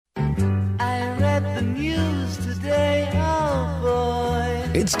the news today, oh boy.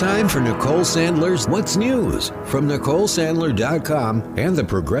 It's time for Nicole Sandler's What's News from NicoleSandler.com and the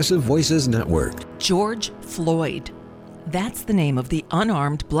Progressive Voices Network. George Floyd. That's the name of the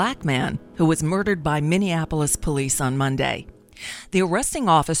unarmed black man who was murdered by Minneapolis police on Monday. The arresting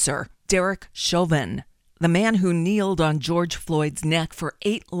officer, Derek Chauvin, the man who kneeled on George Floyd's neck for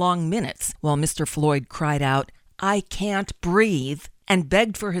 8 long minutes while Mr. Floyd cried out, "I can't breathe," and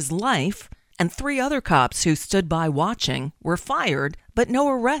begged for his life, and 3 other cops who stood by watching were fired, but no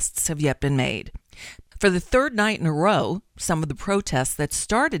arrests have yet been made. For the 3rd night in a row, some of the protests that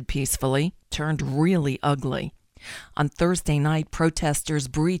started peacefully turned really ugly. On Thursday night, protesters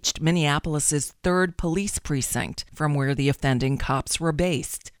breached Minneapolis's 3rd police precinct from where the offending cops were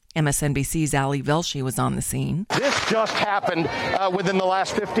based. MSNBC's Ali Velshi was on the scene. This just happened within the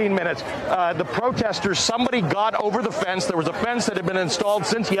last 15 minutes. The protesters, somebody got over the fence. There was a fence that had been installed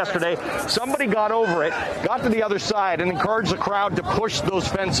since yesterday. Somebody got over it, got to the other side, and encouraged the crowd to push those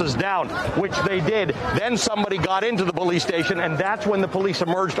fences down, which they did. Then somebody got into the police station, and that's when the police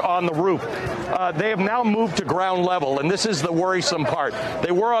emerged on the roof. They have now moved to ground level, and this is the worrisome part.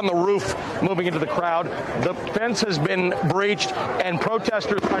 They were on the roof moving into the crowd. The fence has been breached, and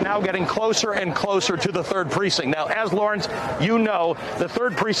protesters are now getting closer and closer to the 3rd precinct. Now, as Lawrence, you know, the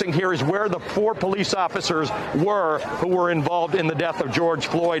 3rd precinct here is where the 4 police officers were who were involved in the death of George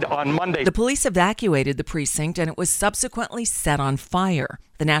Floyd on Monday. The police evacuated the precinct and it was subsequently set on fire.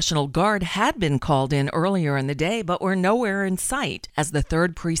 The National Guard had been called in earlier in the day, but were nowhere in sight as the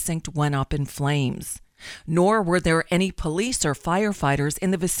 3rd precinct went up in flames. Nor were there any police or firefighters in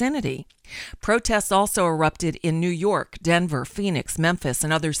the vicinity. Protests also erupted in New York, Denver, Phoenix, Memphis,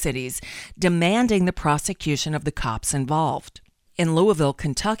 and other cities, demanding the prosecution of the cops involved. In Louisville,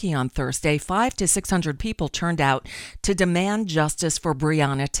 Kentucky on Thursday, 500 to 600 people turned out to demand justice for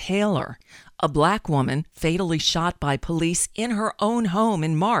Breonna Taylor, a black woman fatally shot by police in her own home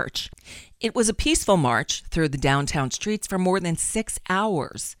in March. It was a peaceful march through the downtown streets for more than 6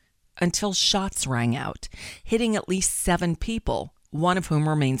 hours. Until shots rang out, hitting at least 7 people, one of whom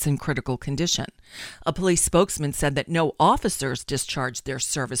remains in critical condition. A police spokesman said that no officers discharged their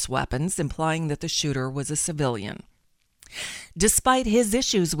service weapons, implying that the shooter was a civilian. Despite his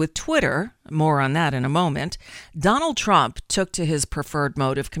issues with Twitter, more on that in a moment, Donald Trump took to his preferred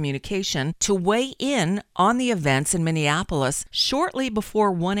mode of communication to weigh in on the events in Minneapolis shortly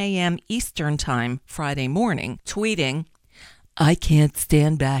before 1 a.m. Eastern Time Friday morning, tweeting, "I can't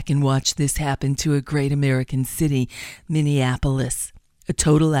stand back and watch this happen to a great American city, Minneapolis. A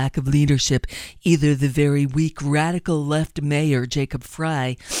total lack of leadership. Either the very weak radical left mayor, Jacob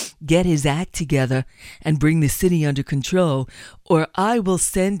Frey, get his act together and bring the city under control, or I will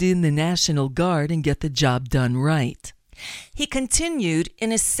send in the National Guard and get the job done right." He continued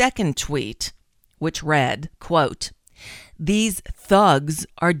in his second tweet, which read, quote, "These thugs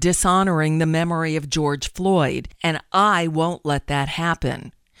are dishonoring the memory of George Floyd, and I won't let that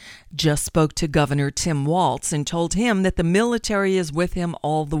happen. Just spoke to Governor Tim Walz and told him that the military is with him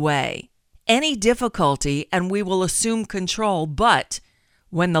all the way. Any difficulty and we will assume control, but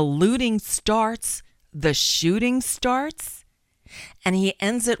when the looting starts, the shooting starts?" And he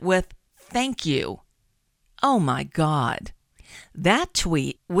ends it with, "Thank you." Oh my God. That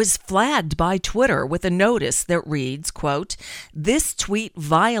tweet was flagged by Twitter with a notice that reads, quote, "This tweet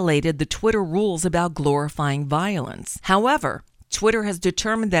violated the Twitter rules about glorifying violence. However, Twitter has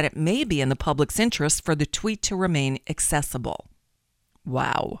determined that it may be in the public's interest for the tweet to remain accessible."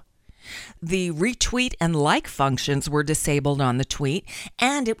 Wow. The retweet and like functions were disabled on the tweet,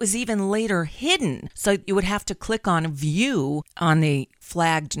 and it was even later hidden. So you would have to click on view on the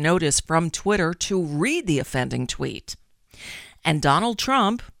flagged notice from Twitter to read the offending tweet. And Donald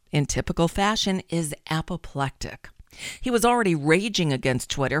Trump, in typical fashion, is apoplectic. He was already raging against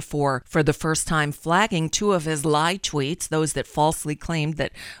Twitter for the first time flagging 2 of his lie tweets, those that falsely claimed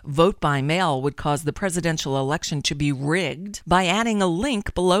that vote by mail would cause the presidential election to be rigged, by adding a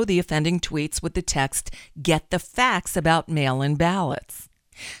link below the offending tweets with the text, "Get the facts about mail-in ballots."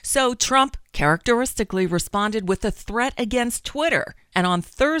 So Trump characteristically responded with a threat against Twitter. And on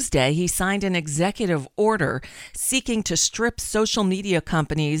Thursday, he signed an executive order seeking to strip social media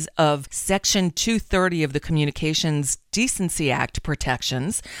companies of Section 230 of the Communications Decency Act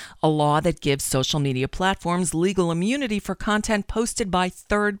protections, a law that gives social media platforms legal immunity for content posted by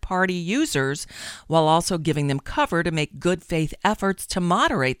third-party users, while also giving them cover to make good faith efforts to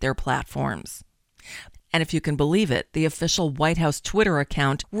moderate their platforms. And if you can believe it, the official White House Twitter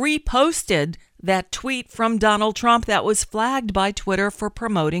account reposted that tweet from Donald Trump that was flagged by Twitter for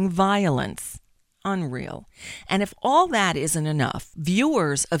promoting violence. Unreal. And if all that isn't enough,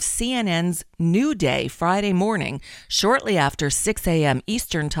 viewers of CNN's New Day Friday morning, shortly after 6 a.m.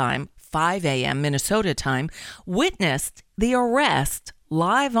 Eastern Time, 5 a.m. Minnesota time, witnessed the arrest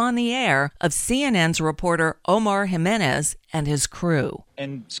live on the air of CNN's reporter Omar Jimenez and his crew.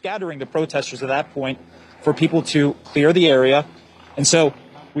 And scattering the protesters at that point for people to clear the area. And so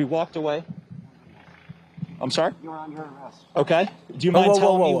we walked away. I'm sorry? You're under arrest. Okay. Do you mind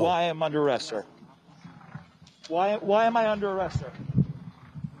telling me whoa. why I'm under arrest, sir? Why am I under arrest, sir?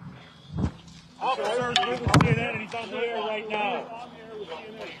 Officer's with CNN and he's on the air right now.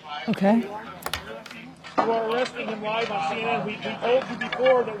 Okay. You are arresting him live on CNN. We told you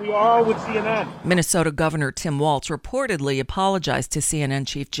before that we are with CNN. Minnesota Governor Tim Walz reportedly apologized to CNN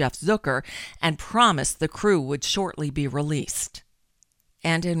chief Jeff Zucker and promised the crew would shortly be released.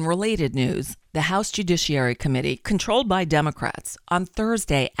 And in related news, the House Judiciary Committee, controlled by Democrats, on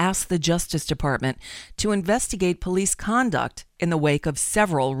Thursday asked the Justice Department to investigate police conduct in the wake of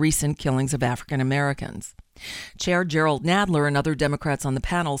several recent killings of African Americans. Chair Gerald Nadler and other Democrats on the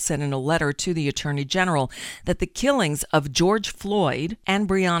panel said in a letter to the Attorney General that the killings of George Floyd and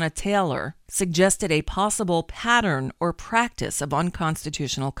Breonna Taylor suggested a possible pattern or practice of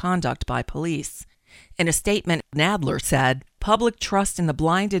unconstitutional conduct by police. In a statement, Nadler said, "Public trust in the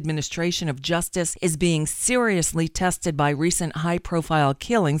blind administration of justice is being seriously tested by recent high-profile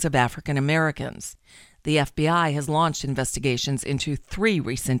killings of African Americans." The FBI has launched investigations into 3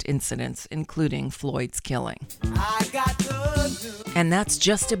 recent incidents, including Floyd's killing. And that's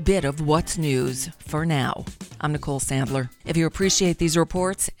just a bit of what's news for now. I'm Nicole Sandler. If you appreciate these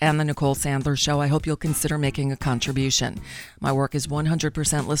reports and The Nicole Sandler Show, I hope you'll consider making a contribution. My work is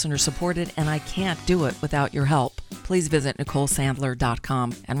 100% listener-supported, and I can't do it without your help. Please visit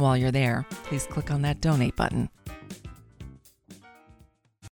NicoleSandler.com, and while you're there, please click on that donate button.